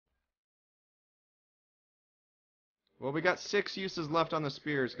Well, we got 6 uses left on the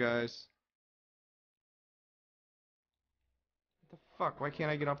spears, guys. What the fuck? Why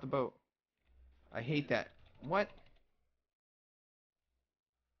can't I get off the boat? I hate that. What?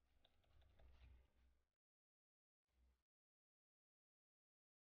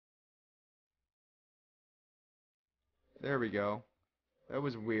 There we go. That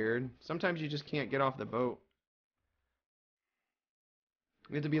was weird. Sometimes you just can't get off the boat.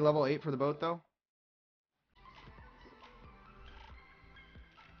 We have to be level 8 for the boat, though?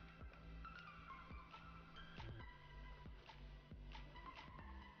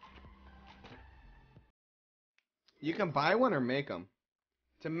 You can buy one or make them.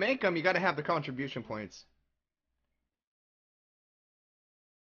 To make them, you gotta have the contribution points.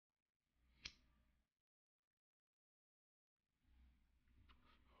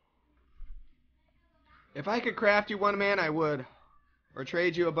 If I could craft you one, man, I would. Or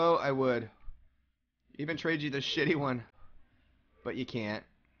trade you a boat, I would. Even trade you the shitty one. But you can't.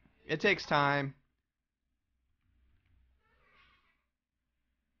 It takes time.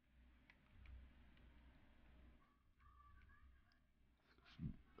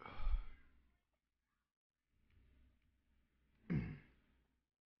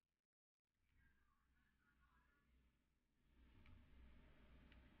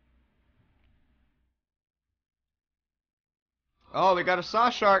 Oh, we got a saw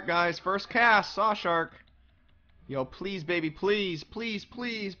shark, guys. First cast, saw shark. Yo, please, baby, please, please,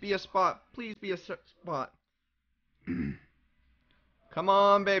 please be a spot. Please be a spot. Come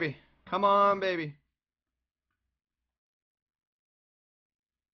on, baby. Come on, baby.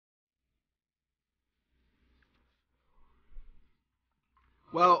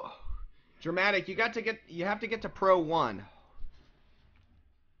 Well, dramatic. You have to get to Pro 1.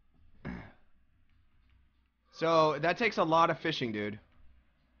 So that takes a lot of fishing, dude.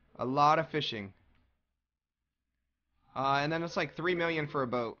 A lot of fishing. And then it's like 3 million for a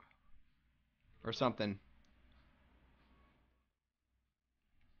boat. Or something.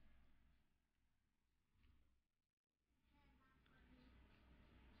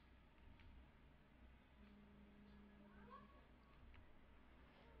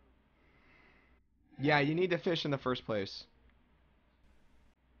 Yeah, you need to fish in the first place.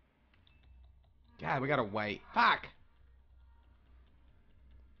 God, we gotta wait. Fuck!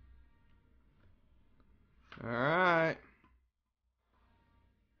 Alright.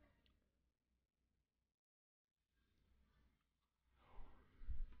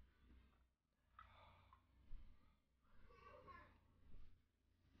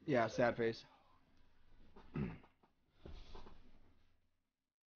 Yeah, sad face.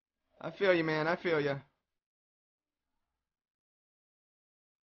 I feel you, man. I feel you.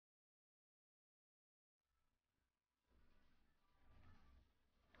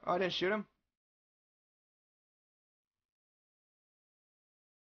 Oh, I didn't shoot him?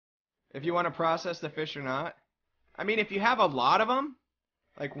 If you want to process the fish or not. I mean, if you have a lot of them,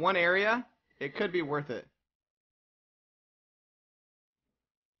 like one area, it could be worth it.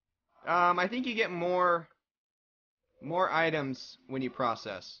 I think you get more items when you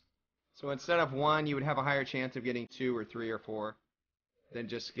process. So instead of one, you would have a higher chance of getting 2 or 3 or 4 than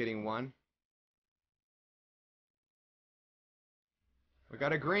just getting one. We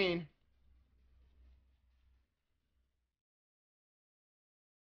got a green.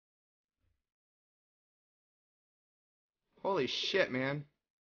 Holy shit, man.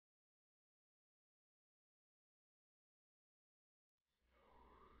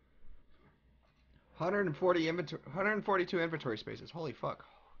 142 inventory spaces. Holy fuck.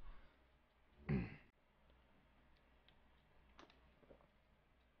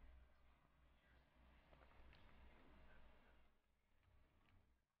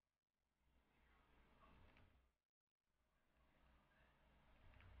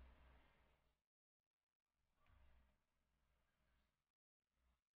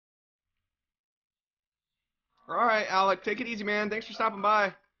 Alright, Alec, take it easy, man. Thanks for stopping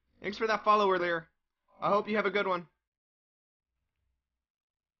by. Thanks for that follower there. I hope you have a good one.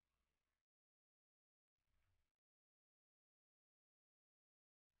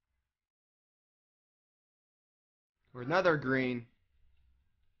 Or another green.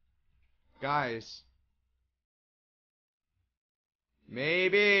 Guys.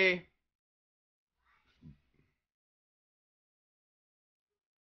 Maybe.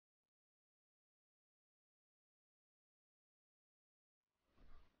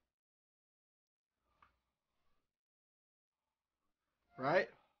 Right?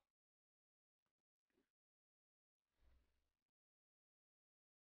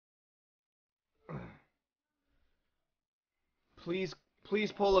 Please,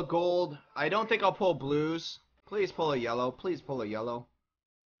 please pull a gold. I don't think I'll pull blues. Please pull a yellow. Please pull a yellow.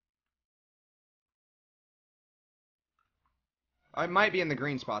 I might be in the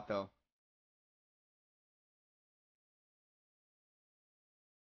green spot, though.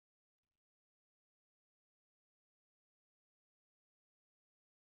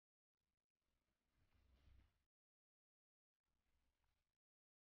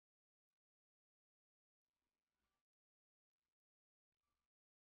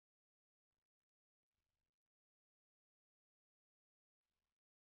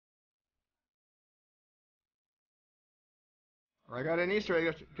 I got an Easter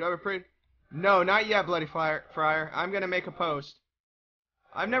egg. Do you have a pretty... No, not yet, Bloody Friar. I'm gonna make a post.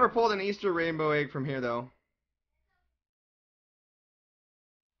 I've never pulled an Easter rainbow egg from here, though.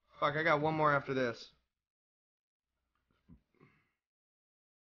 Fuck, I got one more after this.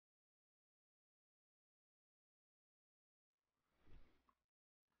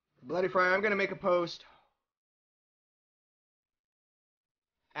 Bloody Friar, I'm gonna make a post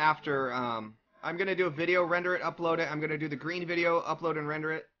after, I'm gonna do a video, render it, upload it. I'm gonna do the green video, upload and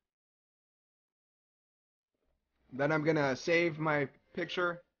render it. Then I'm gonna save my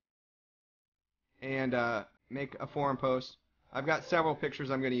picture and make a forum post. I've got several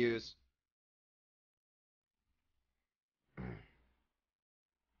pictures I'm gonna use.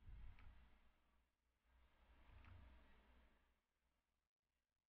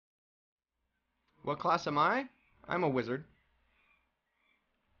 What class am I? I'm a wizard.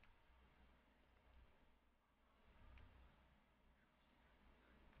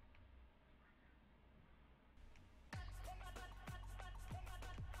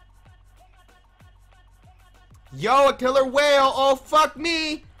 Yo, a killer whale! Oh, fuck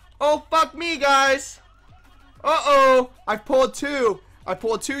me! Oh, fuck me, guys! Uh-oh! I pulled two. I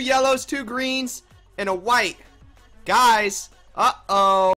pulled 2 yellows, 2 greens, and a white. Guys! Uh-oh!